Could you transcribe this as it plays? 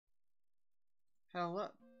Hello,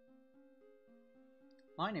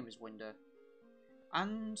 my name is Winder,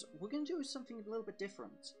 and we're going to do something a little bit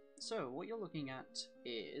different. So, what you're looking at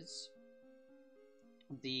is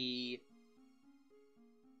the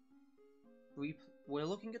we're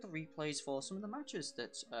looking at the replays for some of the matches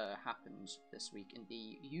that happened this week in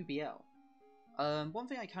the UBL. One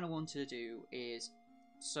thing I kind of wanted to do is,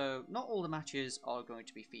 so not all the matches are going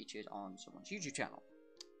to be featured on someone's YouTube channel,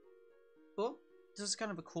 but this is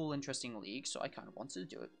kind of a cool, interesting league, so I kind of wanted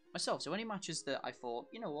to do it myself. So any matches that I thought,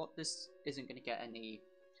 you know what, this isn't going to get any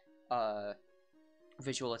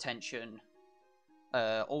visual attention,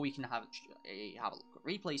 or we can have a look at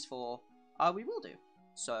replays for, we will do.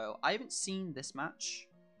 So I haven't seen this match.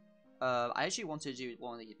 I actually wanted to do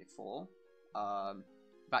one of these before. I've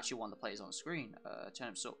actually one of the players on the screen,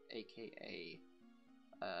 Turnips, aka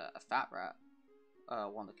a Fat Rat,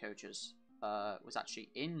 one of the coaches, was actually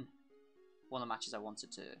in one of the matches I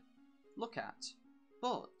wanted to look at,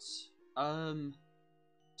 but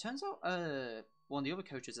turns out one of the other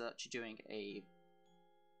coaches is actually doing a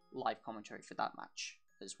live commentary for that match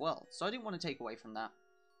as well, so I didn't want to take away from that.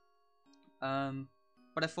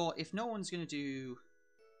 But I thought if no one's going to do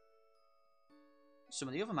some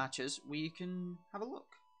of the other matches, we can have a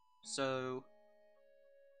look. So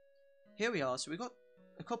here we are. So we've got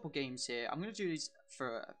a couple games here. I'm going to do these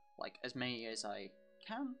for like as many as I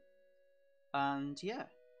can. And yeah,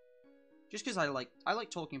 just because I like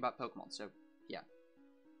talking about Pokemon, so yeah.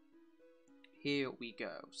 Here we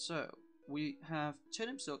go. So we have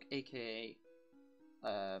Turnips, aka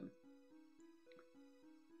a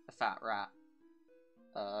Fat Rat,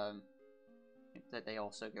 that they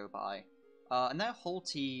also go by, and their whole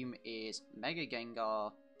team is Mega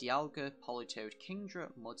Gengar, Dialga, Politoed, Kingdra,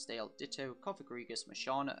 Mudsdale, Ditto, Cofagrigus,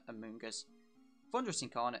 Mashana, Amoonguss, Thunderous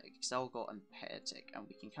Incarnate, Excelgor, and Pathetic, and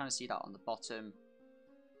we can kind of see that on the bottom.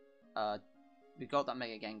 We've got that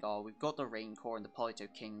Mega Gengar, we've got the Raincore and the Politoed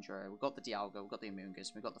Kingdra, we've got the Dialga, we've got the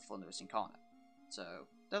Amoonguss, we've got the Thunderous Incarnate. So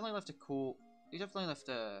definitely left a couple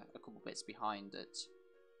bits behind that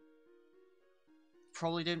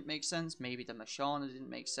probably didn't make sense. Maybe the Mashana didn't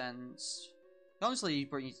make sense. Honestly,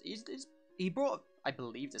 he brought, I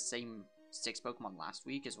believe, the same 6 Pokemon last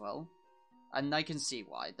week as well. And I can see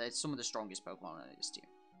why. They're some of the strongest Pokemon on his team.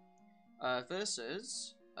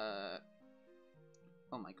 Versus... oh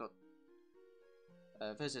my god.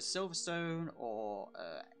 Versus Silverstone, or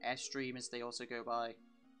Airstream as they also go by.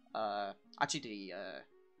 Actually,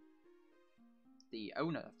 the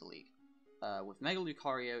owner of the league. With Mega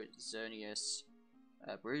Lucario, Xerneas,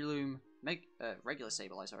 Breloom, regular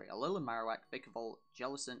Sableye, sorry, Alolan Marowak, Vikavolt,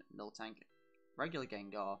 Jellicent, Miltank, regular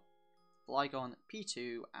Gengar, Flygon,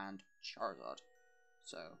 P2, and Charizard.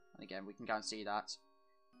 So, and again, we can kind of see that.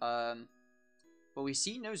 But we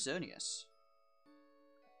see no Xerneas.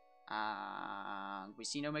 And we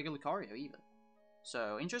see no Mega Lucario either.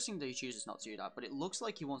 So, interesting that he chooses not to do that, but it looks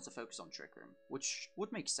like he wants to focus on Trick Room, which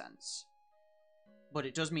would make sense. But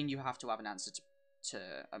it does mean you have to have an answer to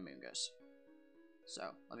Amoonguss. So,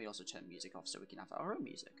 let me also turn music off so we can have our own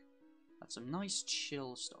music. Have some nice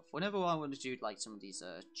chill stuff. Whenever I want to do like some of these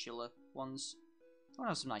chiller ones, I want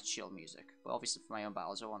to have some nice chill music. But obviously for my own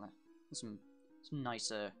battles I want some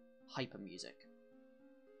nicer hyper music.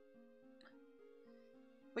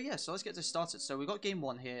 But yeah, so let's get this started. So we got game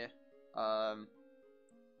 1 here. So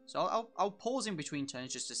I'll pause in between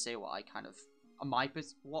turns just to say what I kind of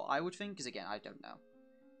what I would think, because again I don't know.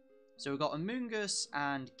 So we've got Amoonguss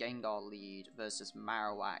and Gengar lead versus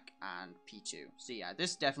Marowak and P2. So yeah,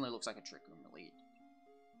 this definitely looks like a Trick Room lead.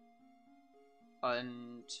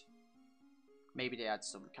 And maybe they had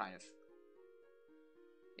some kind of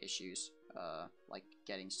issues, like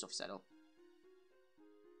getting stuff set up.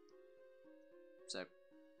 So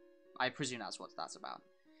I presume that's what that's about.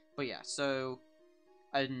 But yeah, so,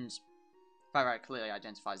 and Farrat clearly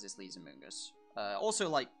identifies this lead as Amoonguss. Also,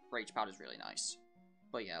 like, Rage Powder is really nice.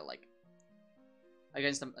 But yeah, like,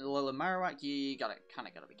 against the Alolan Marowak, you kind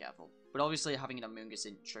of gotta be careful. But obviously, having an Amoonguss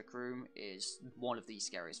in Trick Room is one of the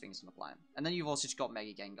scariest things on the planet. And then you've also just got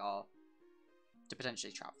Mega Gengar to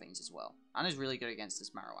potentially trap things as well. And is really good against this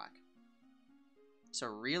Marowak. So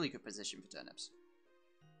really good position for Turnips.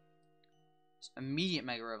 Immediate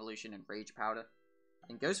Mega Revolution and Rage Powder.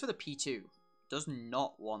 And goes for the P2. Does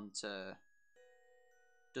not want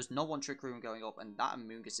Trick Room going up, and that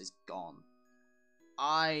Amoonguss is gone.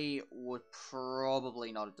 I would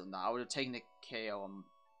probably not have done that. I would have taken the KO on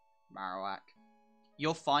Marowak.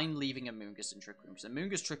 You're fine leaving Amoonguss in Trick Room, because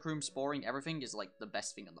Amoonguss Trick Room sporing everything is like the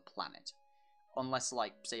best thing on the planet. Unless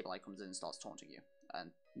like Sableye comes in and starts taunting you.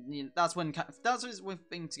 And you know, that's when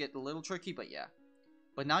things get a little tricky, but yeah.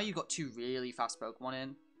 But now you've got 2 really fast Pokemon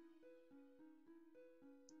in.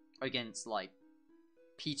 against, like,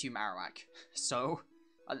 P2 Marowak. So,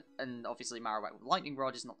 and obviously Marowak with Lightning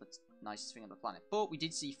Rod is not the nicest thing on the planet. But we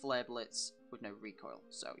did see Flare Blitz with no recoil,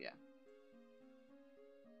 so yeah.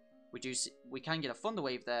 We can get a Thunder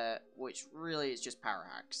Wave there, which really is just Power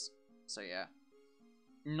Hacks. So yeah.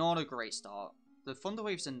 Not a great start. The Thunder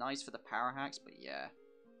Waves are nice for the Power Hacks, but yeah.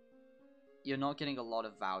 You're not getting a lot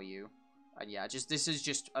of value. And yeah, this is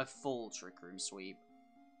just a full Trick Room sweep.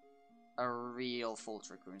 A real full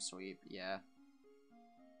Trick Room sweep, yeah.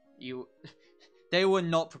 They were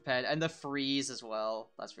not prepared. And the freeze as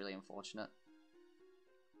well. That's really unfortunate.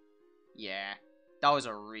 Yeah. That was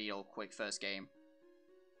a real quick first game.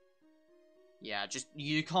 Yeah,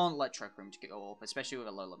 you can't let Trick Room go up, especially with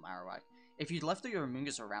a Lola Marowak. If you'd left your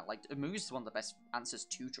Amoonguss around, like, Amoonguss is one of the best answers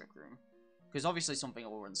to Trick Room. Because obviously something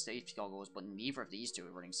will run safety goggles, but neither of these two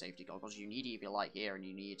are running safety goggles. You need EV Light here, and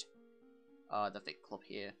you need the Vic Club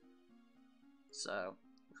here. So,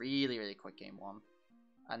 really, really quick game one.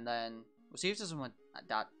 And then, we'll see if there's some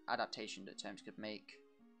adaptation that Turnips could make.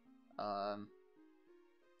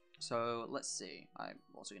 So, let's see. I'm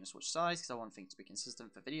also going to switch sides, because I want things to be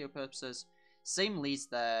consistent for video purposes. Same leads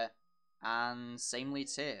there, and same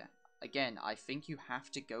leads here. Again, I think you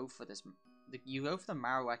have to go for this. You go for the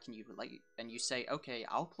Marowak and you say, okay,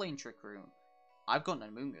 I'll play in Trick Room. I've got an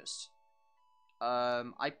Amoonguss.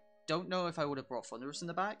 I don't know if I would have brought Thunderous in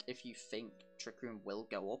the back. If you think Trick Room will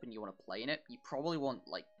go up and you want to play in it, you probably want,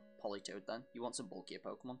 like, Politoed then. You want some bulkier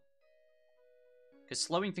Pokemon. Because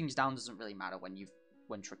slowing things down doesn't really matter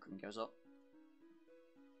when Trick Room goes up.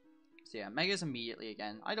 So yeah, Megas immediately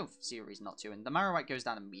again. I don't see a reason not to. And the Marowak goes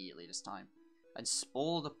down immediately this time. And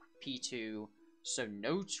Spore the P2, so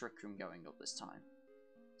no Trick Room going up this time.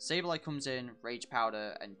 Sableye comes in, Rage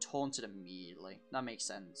Powder, and taunted immediately. That makes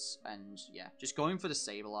sense. And yeah, just going for the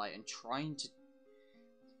Sableye and trying to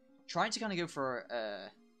kind of go for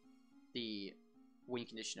the win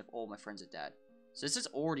condition of all my friends are dead. So this is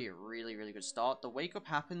already a really, really good start. The Wake Up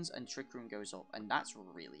happens and Trick Room goes up, and that's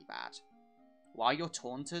really bad. While you're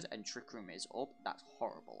taunted and Trick Room is up, that's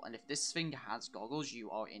horrible. And if this thing has goggles, you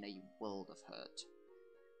are in a world of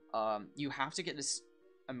hurt. You have to get this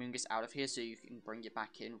Amoonguss out of here so you can bring it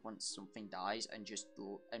back in once something dies and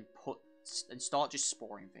start just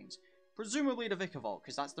sporing things. Presumably the Vikavolt,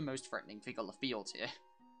 because that's the most threatening thing on the field here.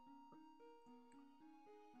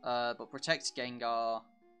 But protect Gengar,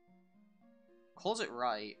 calls it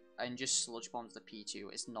right, and just Sludge Bombs the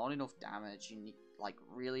P2. It's not enough damage. You need, like,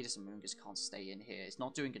 really, this Amoonguss can't stay in here. It's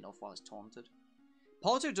not doing enough while it's taunted.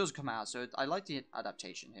 Polito does come out, so I like the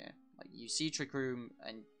adaptation here. Like, you see Trick Room,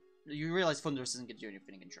 and you realize Thunderous isn't going to do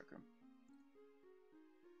anything in Trick Room.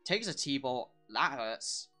 Takes a T-Ball. That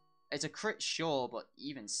hurts. It's a crit, sure, but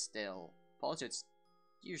even still. Polito's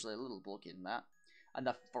usually a little bulky than that. And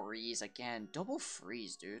the freeze again. Double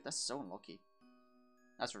freeze, dude. That's so unlucky.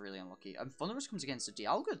 That's really unlucky. And Thunderous comes again, so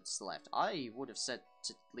Dialga's left. I would have said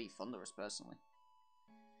to leave Thunderous, personally.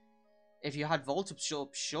 If you had Volt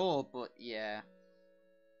Absorb, sure, but yeah.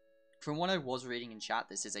 From what I was reading in chat,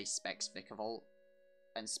 this is a Specs Vikavolt.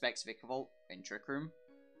 And Specs Vikavolt in Trick Room.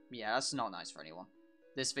 Yeah, that's not nice for anyone.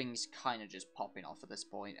 This thing's kind of just popping off at this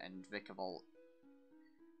point, and Vikavolt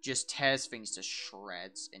just tears things to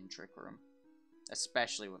shreds in Trick Room.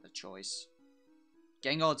 Especially with a choice.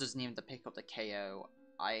 Gengar doesn't even have to pick up the KO.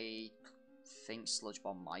 I think Sludge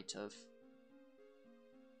Bomb might have.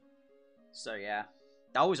 So yeah,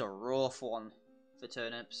 that was a rough one for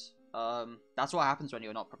Turnips. That's what happens when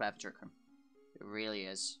you're not prepared for Trick Room. It really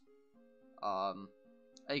is.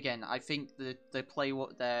 Again, I think the play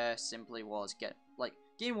what there simply was get, like,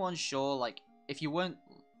 game one, sure, like, if you weren't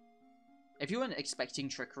expecting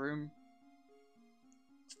Trick Room,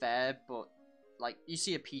 fair, but like, you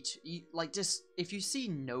see a P2, like, just, if you see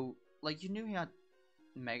no, like, you knew he had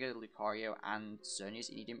Mega Lucario and Xerneas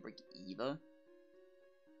and he didn't bring either.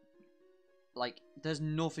 Like, there's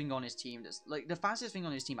nothing on his team that's, like, the fastest thing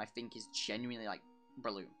on his team, I think, is genuinely, like,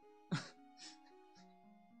 Breloom.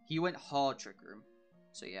 He went hard Trick Room.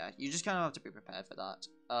 So yeah, you just kind of have to be prepared for that.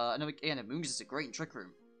 And again, Amoonguss is a great Trick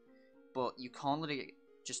Room. But you can't let it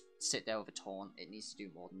just sit there with a taunt. It needs to do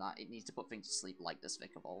more than that. It needs to put things to sleep like this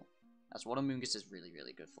Vikavolt. That's what Amoonguss is really,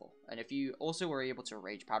 really good for. And if you also were able to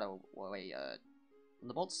Rage Powder away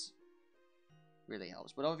Thunderbolts, really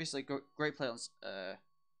helps. But obviously, great play on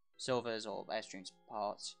Silver's or Airstream's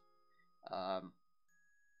part.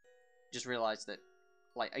 Just realized that,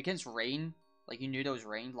 like, against Rain, like, you knew there was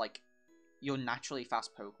Rain, like, your naturally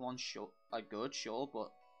fast Pokemon are good, sure,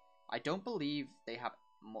 but I don't believe they have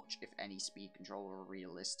much, if any, speed control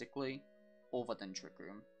realistically, other than Trick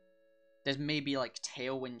Room. There's maybe like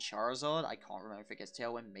Tailwind Charizard. I can't remember if it gets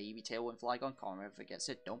Tailwind. Maybe Tailwind Flygon. Can't remember if it gets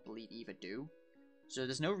it. Don't believe either do. So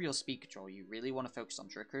there's no real speed control. You really want to focus on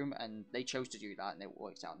Trick Room, and they chose to do that, and it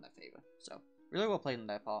worked out in their favor. So really well played on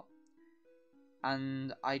their part.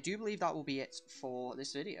 And I do believe that will be it for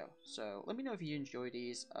this video. So let me know if you enjoyed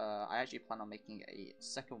these. I actually plan on making a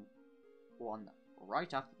second one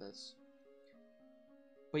right after this.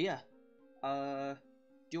 But yeah,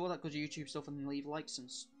 do all that good YouTube stuff and leave likes and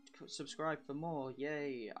subscribe for more.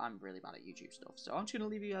 Yay! I'm really bad at YouTube stuff, so I'm just gonna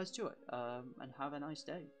leave you guys to it. And have a nice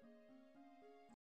day.